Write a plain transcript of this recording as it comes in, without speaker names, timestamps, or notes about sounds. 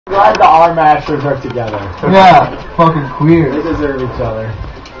Glad the arm mashers are together. Yeah, fucking They queer. deserve each other.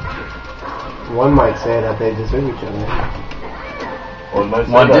 One might say that they deserve each other.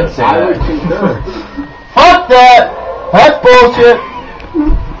 One did say I that. would concur. Fuck that! That's bullshit!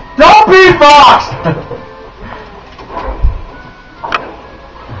 Don't be Fox!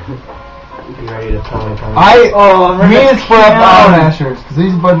 Be ready to tell me. Me and split up the arm mashers, because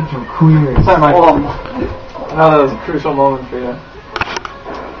these budgets are queers. Sorry, Michael. No, that was a crucial moment for you.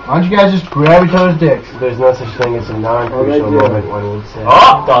 Why don't you guys just grab each other's dicks? There's no such thing as a non-crucial moment, one would say.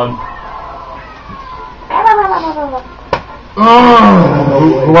 Oh, done.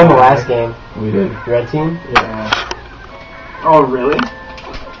 Who won the last game? We did. Red team? Yeah. Oh, really?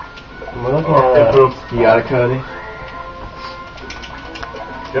 We're looking Get at pooped. You got it, Cody?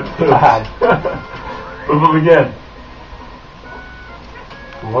 Get pooped. God. Poop him again.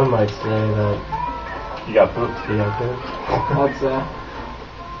 One might say that You got pooped. you got good. I'd say.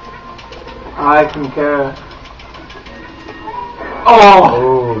 I concur. Oh!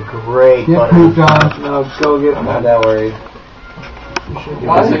 Oh, great. Get buddy. pooped on. No, go get I'm him. not that worried. You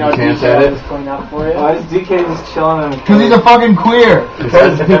want a second chance at it? Why is DK just chilling in the Because he's a fucking queer.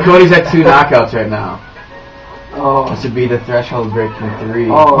 Because Cody's at 2 knockouts right now. Oh. This would be the threshold breaking 3.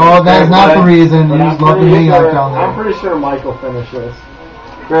 Oh, that's not the reason. You But just love being out down I'm there. pretty sure Michael finishes.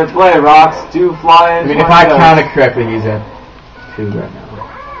 Great play, Rocks. Do fly in. I mean, if I count it correctly, he's at 2 right now.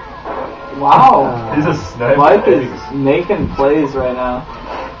 Wow. He's a sniper. Mike is making plays right now.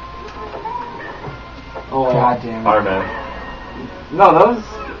 Oh. God damn it. Hard man. No, that was,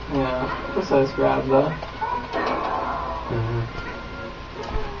 precise grab though.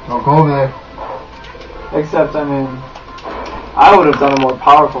 Don't go over there. Except, I mean, I would have done a more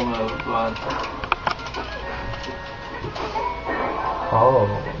powerful move, but... Oh.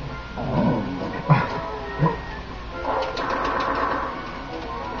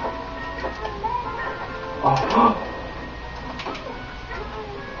 Oh.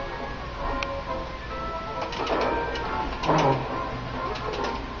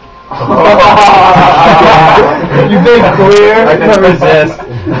 You big queer. I couldn't resist.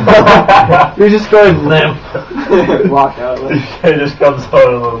 You're just going limp. Walk out. It just comes out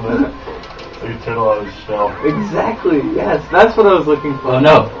a little bit. Like a turtle out of his shell. Exactly, yes, that's what I was looking for. Oh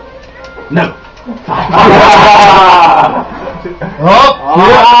no. No.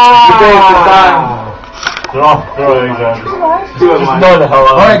 Oh, Throw eggs out. Do it, Just Mike. know the hell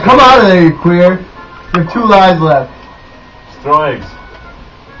out. alright, come out of there, you queer. You have 2 lives left. Just throw eggs.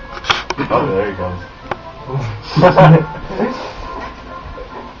 Oh, there he comes.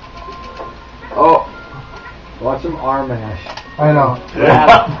 Oh, Watch him arm mash. I know.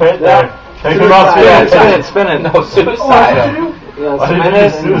 Yeah, right there. Take him off. spin it. No, suicide. Yeah, Why spin did you it and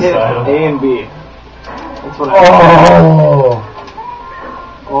hit suicidal? A and B. That's what I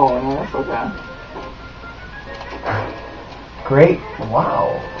Oh, nice, okay. Great.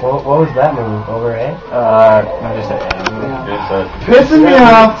 Wow. What was that move? Over A? I'm just saying. Yeah. Good, but Pissing me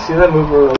off. See that move where